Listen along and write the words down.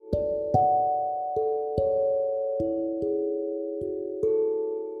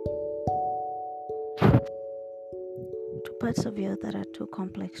parts of you that are too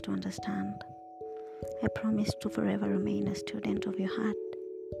complex to understand. I promise to forever remain a student of your heart.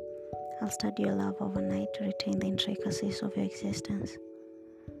 I'll study your love overnight to retain the intricacies of your existence.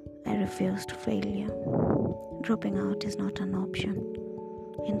 I refuse to fail you. Dropping out is not an option.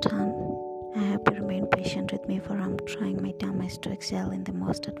 In turn, I hope you remain patient with me, for I'm trying my damnedest to excel in the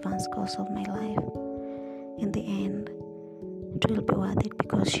most advanced course of my life. In the end, it will be worth it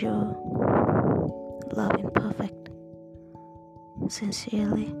because you're love imperfect.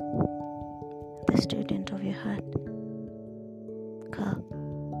 Sincerely, the student of your heart, Carl.